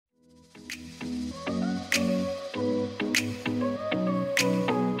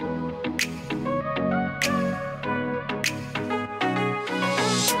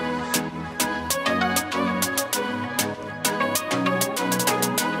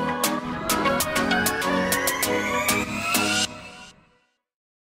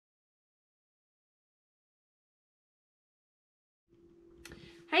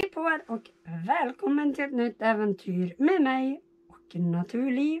på er och välkommen till ett nytt äventyr med mig och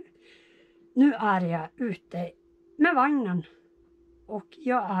Naturliv. Nu är jag ute med vagnen och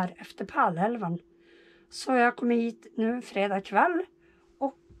jag är efter Pallälven. Så jag kommer hit nu fredag kväll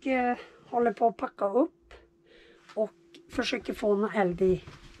och håller på att packa upp och försöker få någon eld i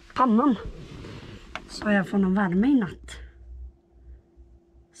pannan. Så jag får någon värme i natt.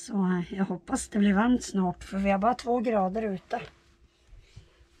 Så jag hoppas det blir varmt snart för vi har bara 2 grader ute.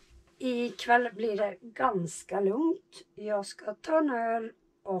 Ikväll blir det ganska lugnt. Jag ska ta en öl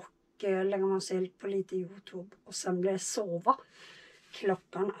och lägga mig och se på lite YouTube. Och sen blir det sova.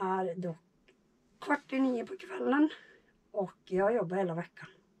 Klockan är då 8:45 på kvällen. Och jag jobbar hela veckan.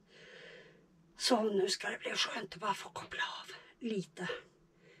 Så nu ska det bli skönt att bara få koppla av lite.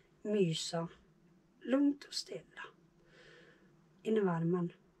 Mysa. Lugnt och stilla. In i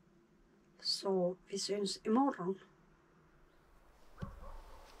värmen. Så vi syns imorgon.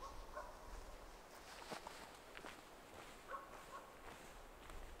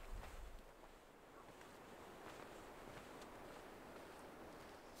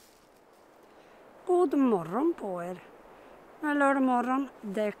 God morgon på er. Det är lördag morgon.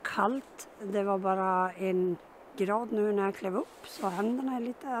 Det är kallt. Det var bara 1 grad nu när jag klev upp. Så händerna är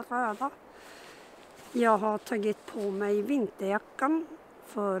lite röda. Jag har tagit på mig vinterjackan.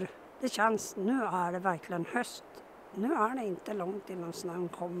 För det känns, nu är det verkligen höst. Nu är det inte långt innan snön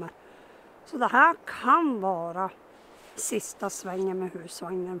kommer. Så det här kan vara sista svängen med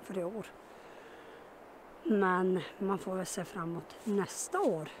husvagnen för i år. Men man får väl se framåt nästa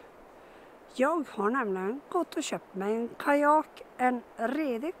år. Jag har nämligen gått och köpt mig en kajak, en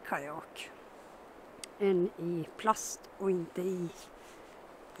redig kajak. En i plast och inte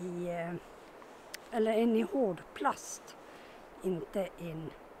eller en i hårdplast. Inte en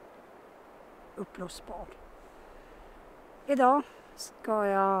uppblåsbar. Idag ska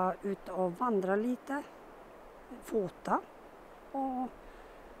jag ut och vandra lite, fota och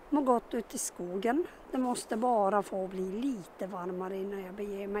må gott ut i skogen. Det måste bara få bli lite varmare innan jag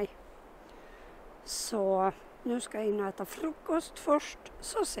beger mig. Så nu ska jag in och äta frukost först,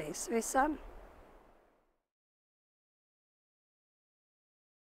 så ses vi sen.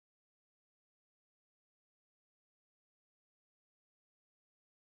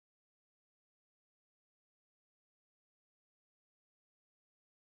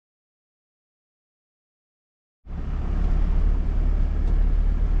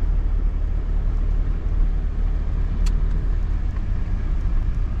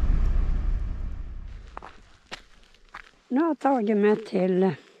 Nu har jag tagit mig till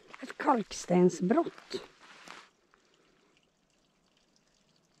ett kalkstensbrott.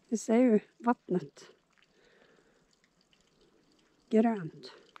 Vi ser ju vattnet.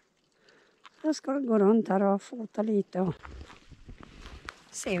 Grönt. Jag ska gå runt här och fota lite och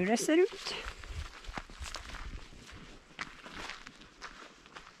se hur det ser ut.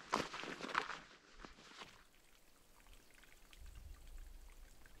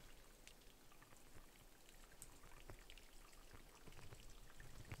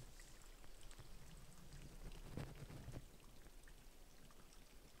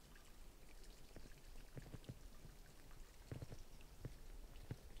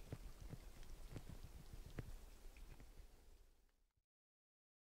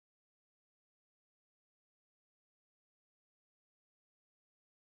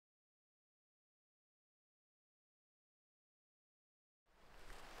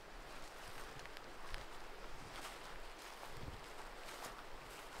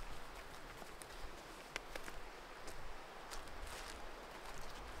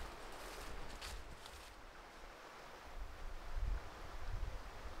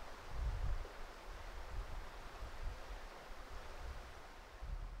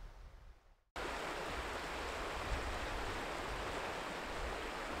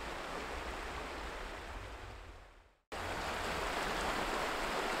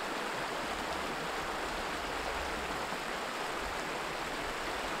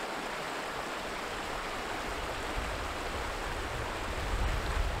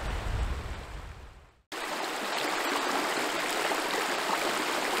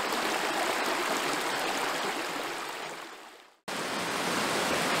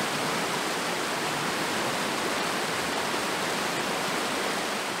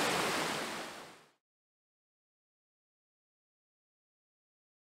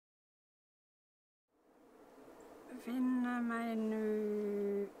 Befinner mig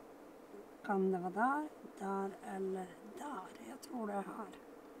nu, kan det vara där eller där, jag tror det är här.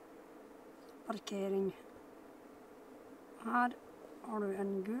 Parkering. Här har du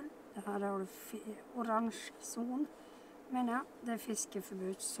en gul, det här har du orange zon. Men ja, det är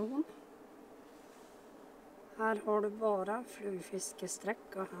fiskeförbudszon. Här har du bara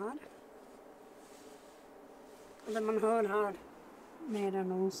flugfiskesträcka här. Och det man hör här mer än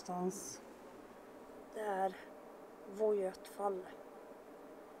någonstans, det är vågötfall.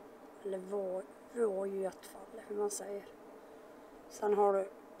 Eller vågötfall, hur man säger. Sen har du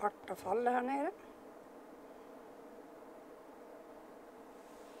partafall här nere.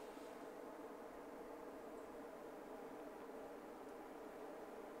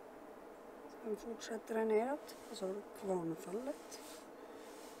 Sen fortsätter den neråt. Och så har du kvarnfallet.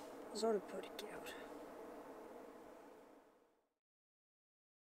 Och så har du purkeår.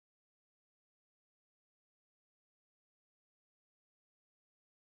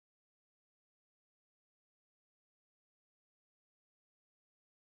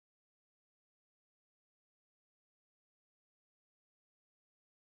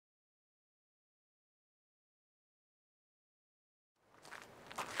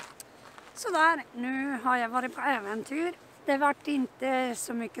 Sådär, nu har jag varit på äventyr. Det vart inte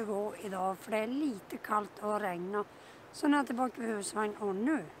så mycket gå idag för det är lite kallt och regna. Så nu är jag tillbaka vid husvagn och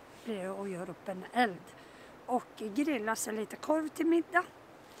nu blir det att göra upp en eld. Och grilla sig lite korv till middag.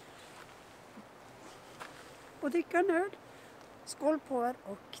 Och dricka en öl. Skål på er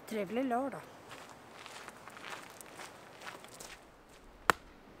och trevlig lördag.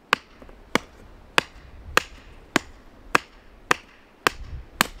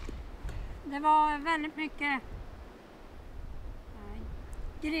 Det var väldigt mycket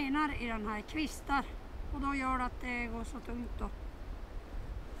grenar i den här kvistar och då gör det att det går så tungt att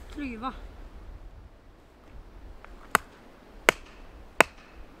klyva.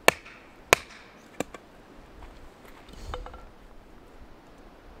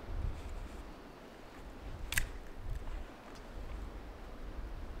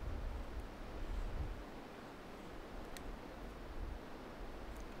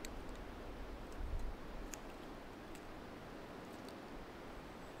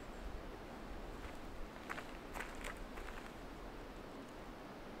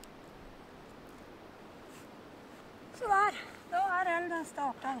 Sådär, då är elden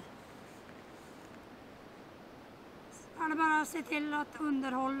startad. Så är det bara att se till att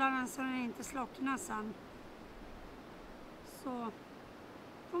underhålla den så den inte slocknar sen. Så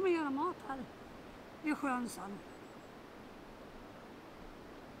får man göra mat här vid sjön sen.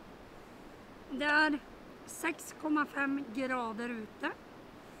 Det är 6,5 grader ute.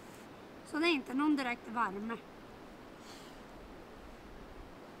 Så det är inte någon direkt värme.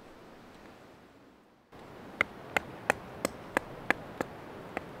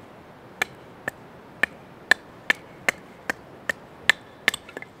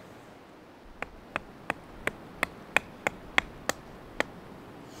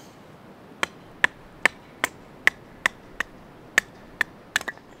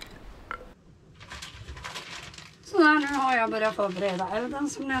 Nu har jag börjat förbereda elden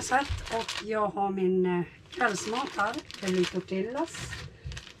som ni har sett och jag har min kvällsmat här. Det blir tortillas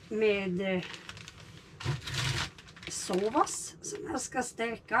med sovas som jag ska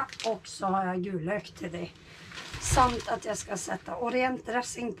steka och så har jag gulök till det. Samt att jag ska sätta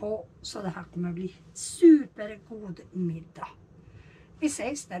orientdressing på så det här kommer bli supergod middag. Vi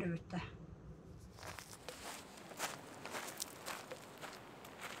ses där ute.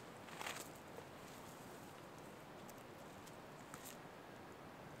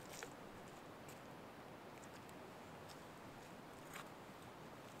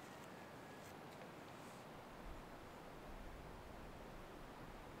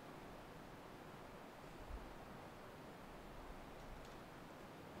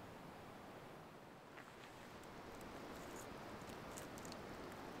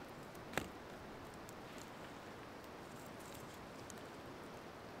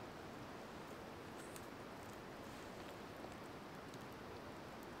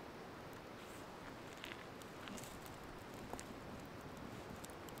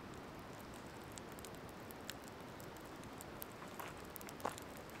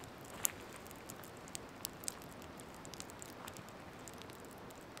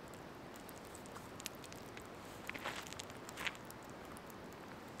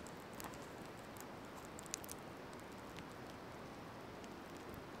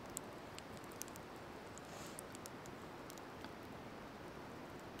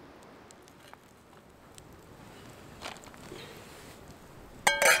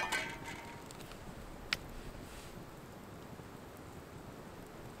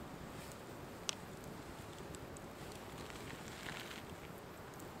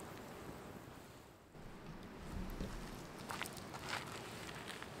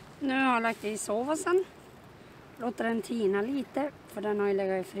 Nu har jag lagt i sovasen låter den tina lite, för den har ju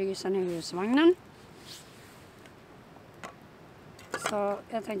legat i frysen i husvagnen. Så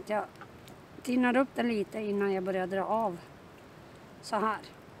jag tänkte jag tinar upp den lite innan jag börjar dra av så här.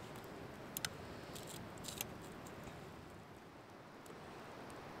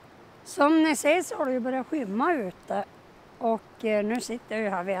 Som ni ser så har det ju börjat skymma ute. Och nu sitter jag ju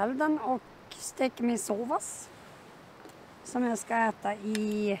här vid elden och steker min sovas. Som jag ska äta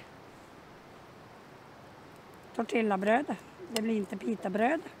i tortillabröd. Det blir inte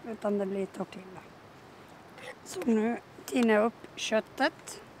pitabröd utan det blir tortilla. Så nu tinar jag upp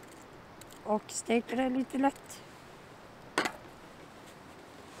köttet och steker det lite lätt.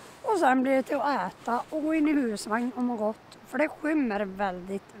 Och sen blir det till att äta och gå in i husvagn och må gott. För det skymmer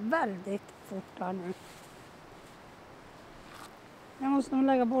väldigt fort här nu. Jag måste nog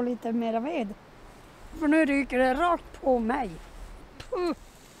lägga på lite mera ved. För nu ryker det rakt på mig. Puh.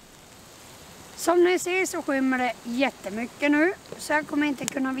 Som ni ser så skymmer det jättemycket nu. Så jag kommer inte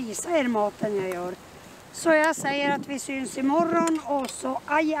kunna visa er maten jag gör. Så jag säger att vi syns imorgon och så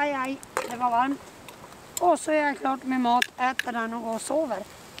aj, det var varmt. Och så är jag klart med mat, äter den och går och sover.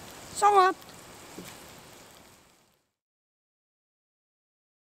 Så gott!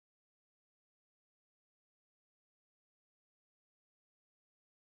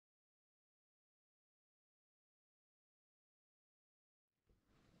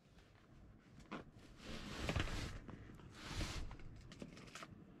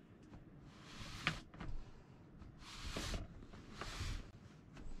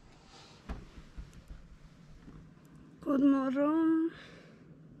 God morgon.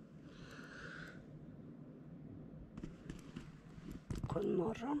 God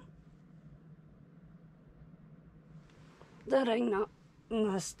morgon. Det regnar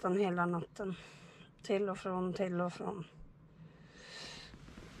nästan hela natten. Till och från.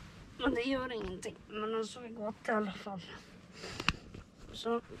 Men det gör ingenting. Men det såg gott i alla fall.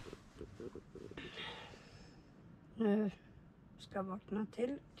 Så nu ska jag vakna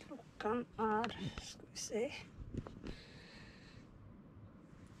till. Klockan är, ska vi se,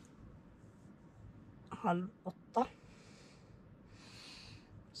 7:30.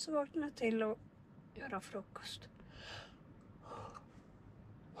 Så vaknar jag till och göra frukost.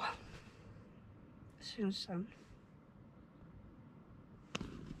 Syns sen.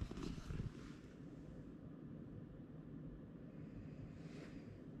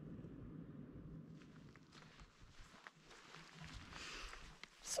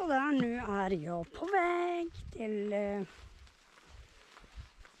 Så där, nu är jag på väg till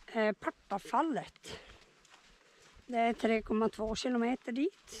Partafallet. Det är 3,2 kilometer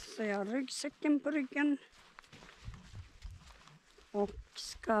dit, så jag har ryggsäcken på ryggen. Och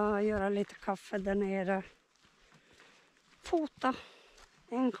ska göra lite kaffe där nere. Fota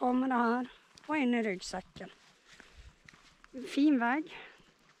en kamera här och en i ryggsäcken. Fin väg.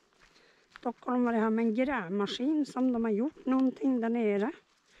 Dock har de varit här med en grävmaskin som de har gjort någonting där nere.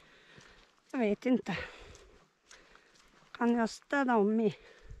 Jag vet inte. Kan jag städa om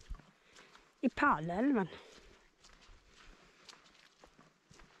i Pärlälven?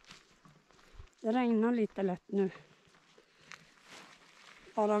 Det regnar lite lätt nu.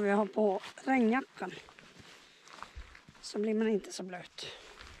 Bara vi har på regnjackan så blir man inte så blöt.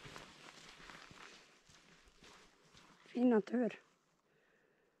 Fin natur.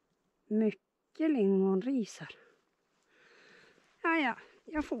 Mycket lingonris här. Ja,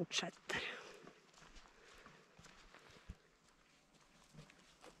 jag fortsätter.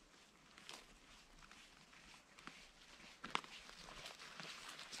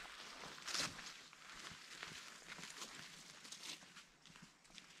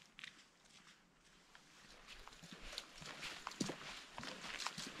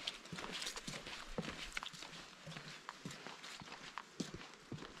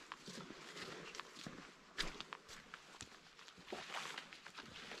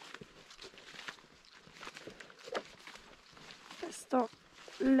 Så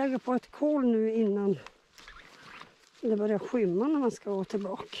lägga på ett kol nu innan det börjar skymma när man ska gå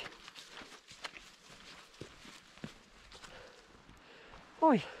tillbaka.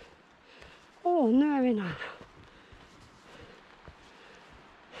 Oj. Nu är vi nära.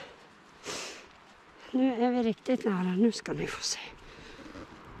 Nu är vi riktigt nära. Nu ska ni få se.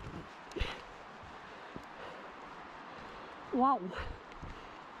 Wow.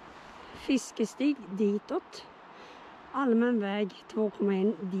 Fiskestig ditåt. Allmän väg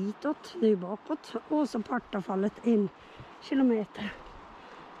 2,1 ditåt, det är bakåt. Och så Partafallet 1 kilometer.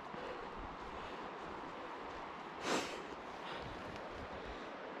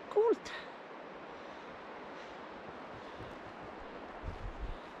 Coolt.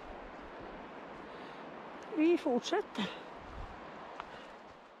 Vi vi fortsätter.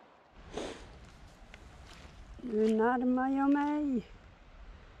 Nu närmar jag mig.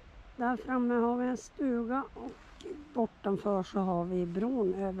 Där framme har vi en stuga och bortanför så har vi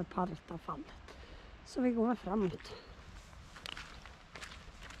bron över Partafallet. Så vi går framåt.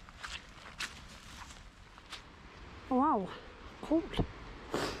 Wow, cool.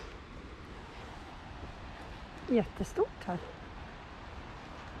 Jättestort här.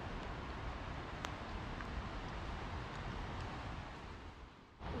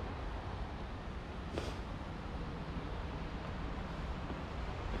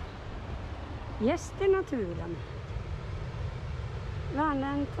 Gäst i naturen.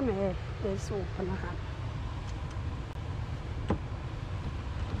 Vännen tar med soporna här.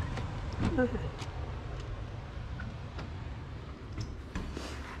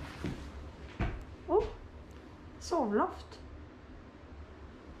 Oh, sovloft.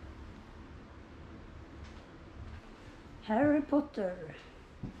 Harry Potter.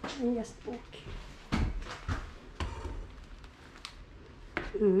 En gästbok.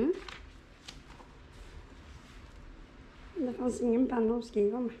 Det fanns ingen penna att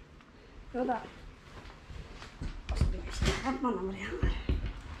skriva med. Jo, där. Och så blir det skriva man om det här.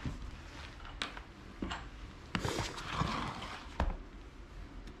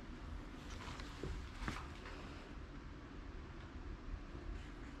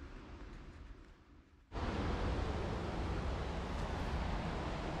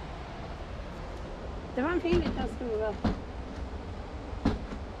 Det var en fin liten stuga.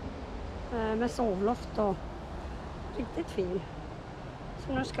 Med sovloft och riktigt fin.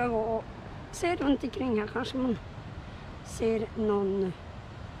 Så nu ska jag gå och se runt omkring här. Kanske man ser någon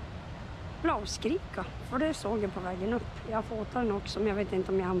blavskrika. För det såg jag på vägen upp. Jag fotar den också men jag vet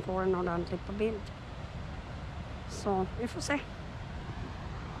inte om jag hann få den ordentligt på bild. Så vi får se.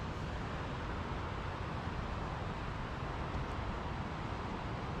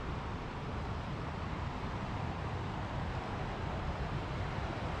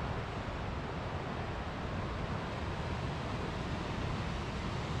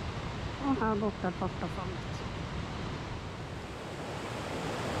 Och här borta Partafallet.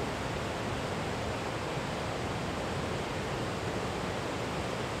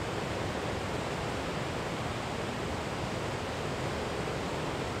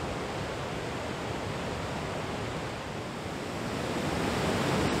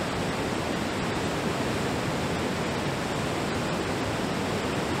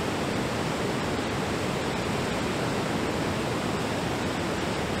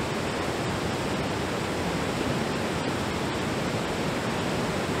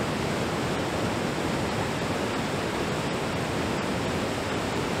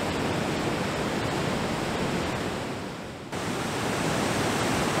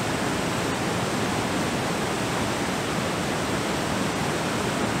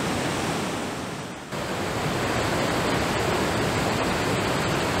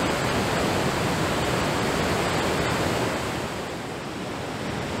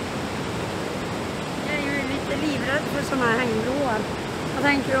 För sådana här hängbroar. Jag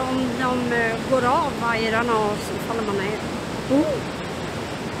tänker om de går av vajrarna och så faller man ner.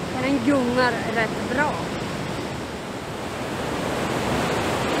 Den gungar rätt bra.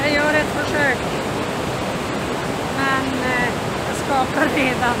 Jag gör ett försök. Men jag skakar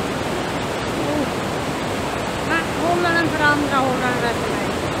redan. Men håller den för andra, håller den rätt för mig.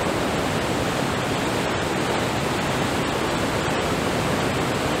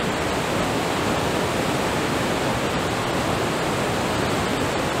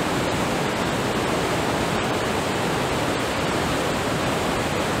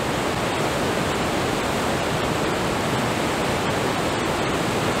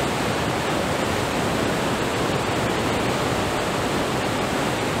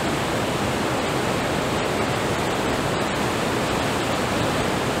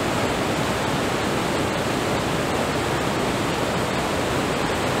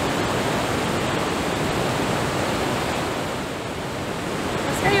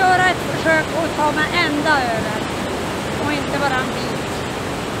 Försök att ta mig ända över och inte bara en bit.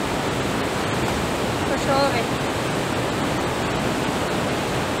 Så kör vi.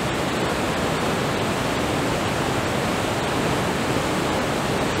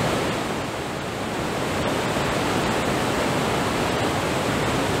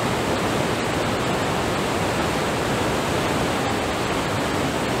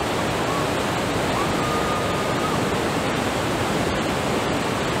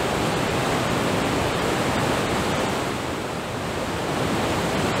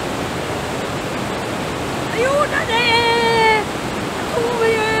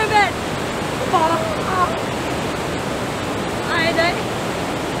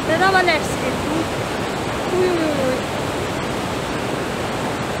 vad läskigt. Oj, oj, oj.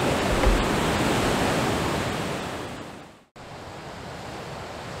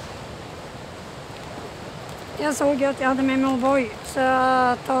 Jag såg att jag hade med mig O'boy, så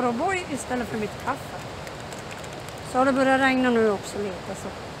jag tar O'boy istället för mitt kaffe. Så har det börjat regna nu också lite, så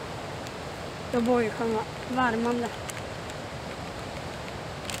O'boy kan vara värmande.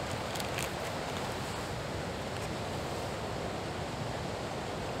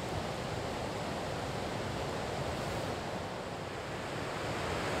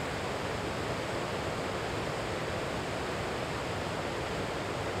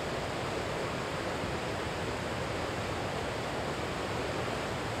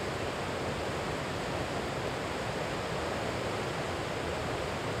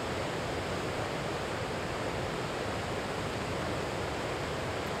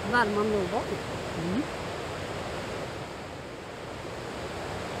 Värmande O'boy. Mm.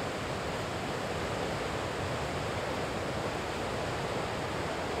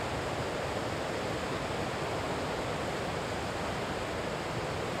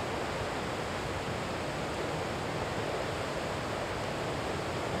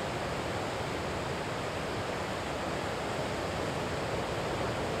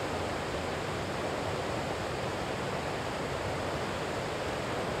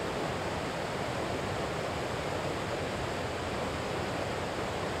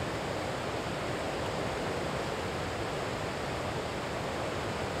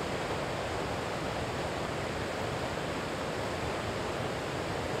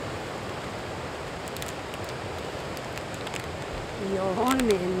 Jag har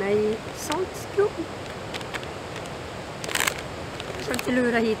med mig saltskum. Jag försökte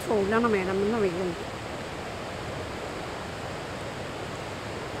lura hit fåglarna med den, men de vill inte.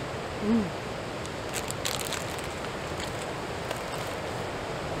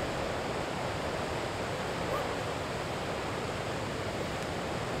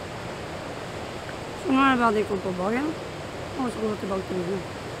 Så nu har jag bara dykt på början och så går jag tillbaka till bilen.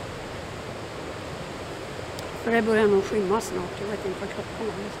 För det börjar nog skymma snart. Jag vet inte vad klockan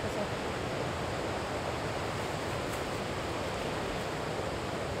är. Jag ska säga.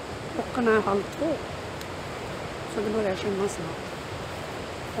 Klockan är 1:30. Så det börjar skymma snart.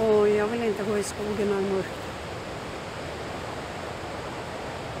 Och jag vill inte gå i skogen när det är mörkt.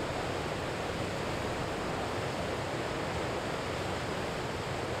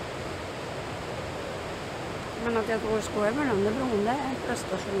 Men att jag går skå över den, det beror det är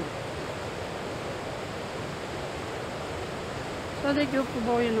prestation. Så jag dricker upp på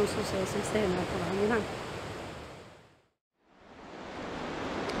bojen och så ses vi senare på vägen här.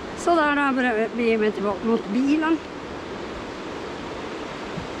 Så där har jag börjat bege mig tillbaka mot bilen.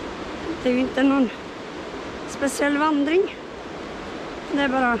 Det är ju inte någon speciell vandring. Det är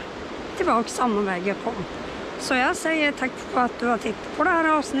bara tillbaka samma väg jag kom. Så jag säger tack för att du har tittat på det här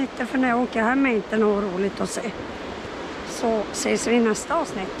avsnittet. För när jag åker hem är inte något roligt att se. Så ses vi i nästa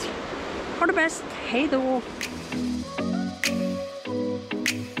avsnitt. Ha det bäst. Hej då!